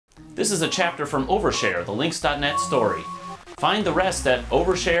This is a chapter from Overshare, the links.net story. Find the rest at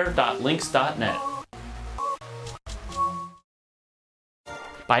overshare.links.net.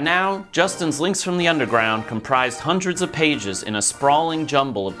 By now, Justin's Links from the Underground comprised hundreds of pages in a sprawling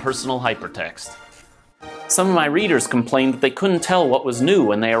jumble of personal hypertext. Some of my readers complained that they couldn't tell what was new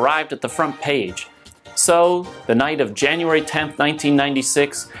when they arrived at the front page. So, the night of January 10th,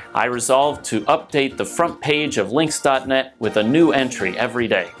 1996, I resolved to update the front page of links.net with a new entry every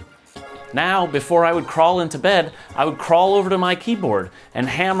day. Now, before I would crawl into bed, I would crawl over to my keyboard and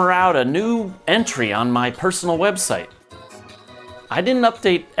hammer out a new entry on my personal website. I didn't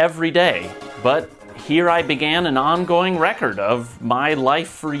update every day, but here I began an ongoing record of my life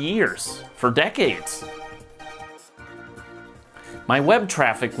for years, for decades. My web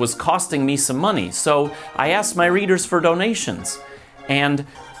traffic was costing me some money, so I asked my readers for donations, and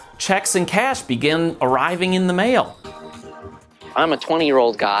checks and cash began arriving in the mail. I'm a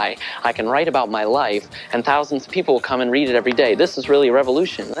 20-year-old guy. I can write about my life, and thousands of people will come and read it every day. This is really a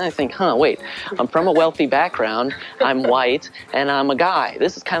revolution. And I think, wait, I'm from a wealthy background, I'm white, and I'm a guy.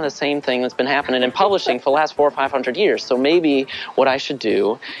 This is kind of the same thing that's been happening in publishing for the last 400 or 500 years. So maybe what I should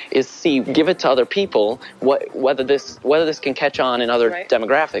do is give it to other people, whether this can catch on in other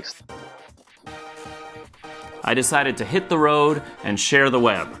demographics. I decided to hit the road and share the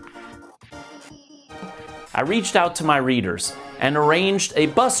web. I reached out to my readers and arranged a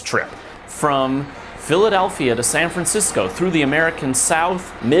bus trip from Philadelphia to San Francisco through the American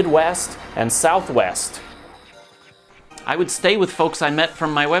South, Midwest, and Southwest. I would stay with folks I met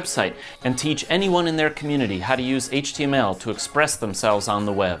from my website and teach anyone in their community how to use HTML to express themselves on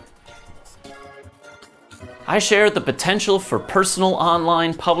the web. I shared the potential for personal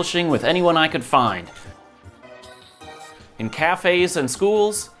online publishing with anyone I could find. In cafes and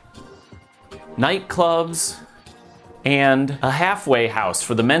schools, nightclubs, and a halfway house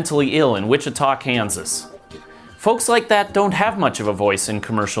for the mentally ill in Wichita, Kansas. Folks like that don't have much of a voice in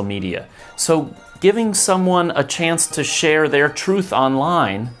commercial media, so giving someone a chance to share their truth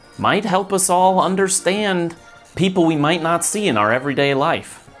online might help us all understand people we might not see in our everyday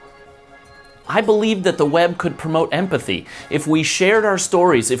life. I believed that the web could promote empathy. If we shared our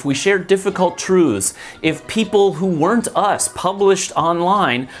stories, if we shared difficult truths, if people who weren't us published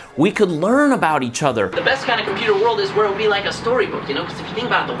online, we could learn about each other. The best kind of computer world is where it would be like a storybook, you know, because if you think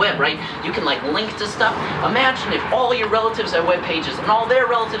about the web, right, you can like link to stuff. Imagine if all your relatives had web pages and all their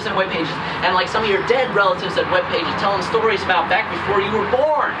relatives had web pages and like some of your dead relatives had web pages telling stories about back before you were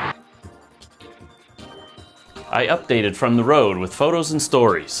born. I updated from the road with photos and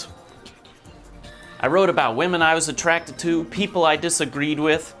stories. I wrote about women I was attracted to, people I disagreed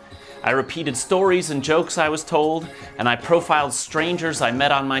with. I repeated stories and jokes I was told, and I profiled strangers I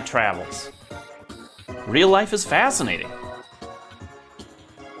met on my travels. Real life is fascinating.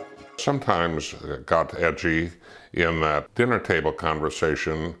 Sometimes it got edgy in that dinner table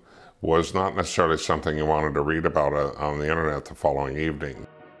conversation was not necessarily something you wanted to read about on the internet the following evening.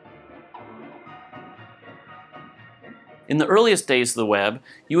 In the earliest days of the web,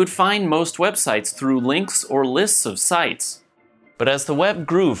 you would find most websites through links or lists of sites. But as the web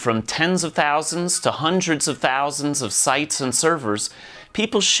grew from tens of thousands to hundreds of thousands of sites and servers,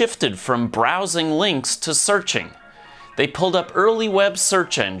 people shifted from browsing links to searching. They pulled up early web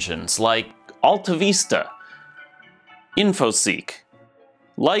search engines like AltaVista, InfoSeek,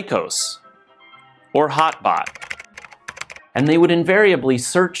 Lycos, or Hotbot. And they would invariably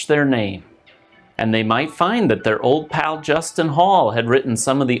search their name. And they might find that their old pal Justin Hall had written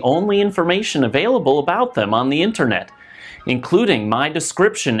some of the only information available about them on the internet, including my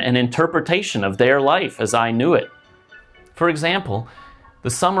description and interpretation of their life as I knew it. For example, the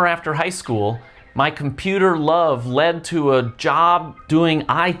summer after high school, my computer love led to a job doing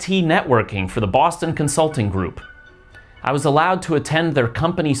IT networking for the Boston Consulting Group. I was allowed to attend their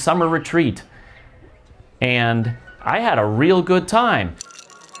company summer retreat, and I had a real good time.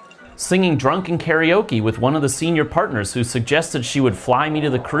 Singing drunken karaoke with one of the senior partners who suggested she would fly me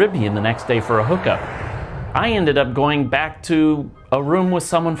to the Caribbean the next day for a hookup. I ended up going back to a room with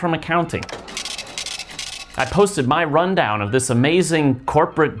someone from accounting. I posted my rundown of this amazing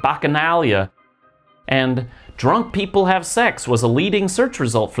corporate bacchanalia, and drunk people have sex was a leading search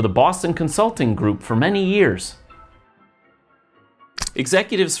result for the Boston Consulting Group for many years.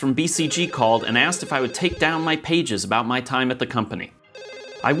 Executives from BCG called and asked if I would take down my pages about my time at the company.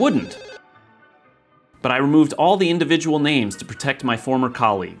 I wouldn't, but I removed all the individual names to protect my former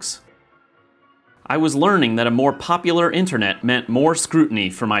colleagues. I was learning that a more popular internet meant more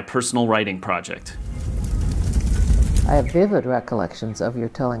scrutiny for my personal writing project. I have vivid recollections of your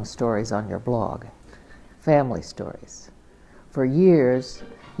telling stories on your blog, family stories. For years,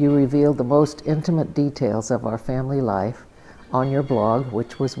 You revealed the most intimate details of our family life on your blog,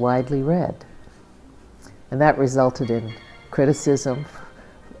 which was widely read. And that resulted in criticism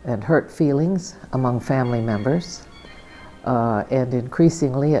and hurt feelings among family members, and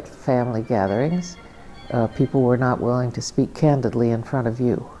increasingly at family gatherings, people were not willing to speak candidly in front of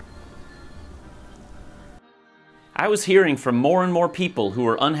you. I was hearing from more and more people who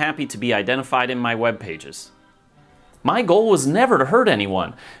were unhappy to be identified in my web pages. My goal was never to hurt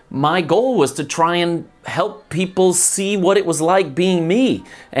anyone. My goal was to try and help people see what it was like being me,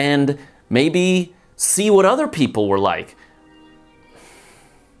 and maybe see what other people were like.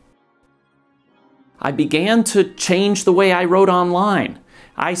 I began to change the way I wrote online.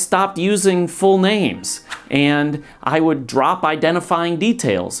 I stopped using full names, and I would drop identifying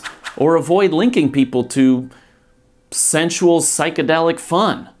details or avoid linking people to sensual psychedelic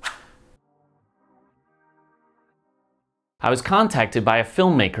fun. I was contacted by a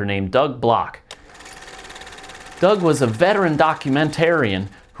filmmaker named Doug Block. Doug was a veteran documentarian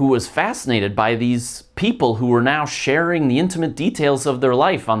who was fascinated by these people who were now sharing the intimate details of their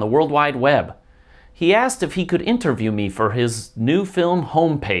life on the World Wide Web. He asked if he could interview me for his new film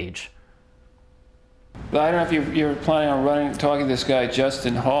homepage. Well, I don't know if you're planning on talking to this guy,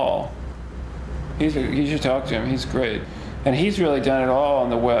 Justin Hall. You should talk to him, he's great. And he's really done it all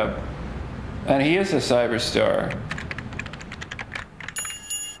on the web. And he is a cyber star.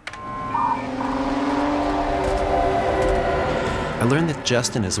 I learned that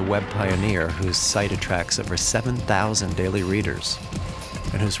Justin is a web pioneer whose site attracts over 7,000 daily readers,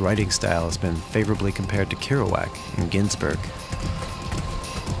 and whose writing style has been favorably compared to Kerouac and Ginsberg.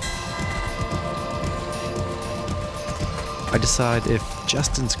 I decide if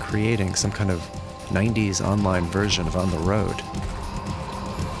Justin's creating some kind of 90s online version of On the Road,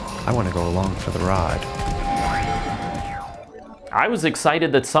 I want to go along for the ride. I was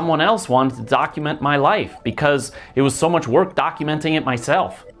excited that someone else wanted to document my life because it was so much work documenting it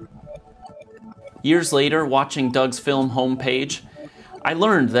myself. Years later, watching Doug's film homepage, I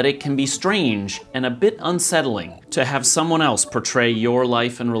learned that it can be strange and a bit unsettling to have someone else portray your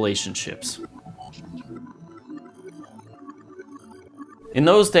life and relationships. In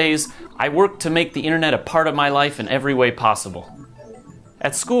those days, I worked to make the internet a part of my life in every way possible.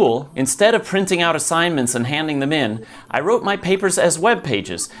 At school, instead of printing out assignments and handing them in, I wrote my papers as web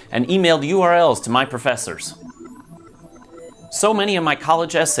pages and emailed URLs to my professors. So many of my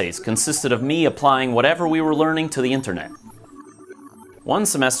college essays consisted of me applying whatever we were learning to the internet. One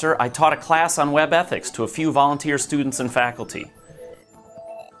semester, I taught a class on web ethics to a few volunteer students and faculty.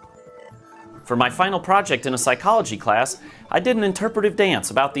 For my final project in a psychology class, I did an interpretive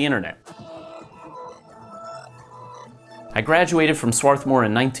dance about the internet. I graduated from Swarthmore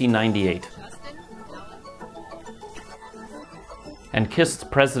in 1998 and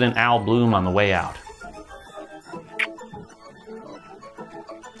kissed President Al Bloom on the way out.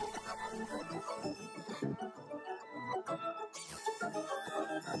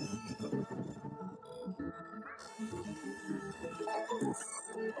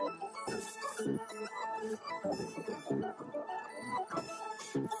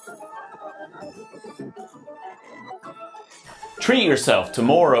 Treat yourself to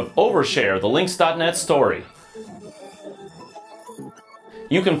more of Overshare, the Links.net story.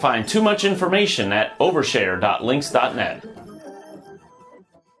 You can find too much information at overshare.links.net.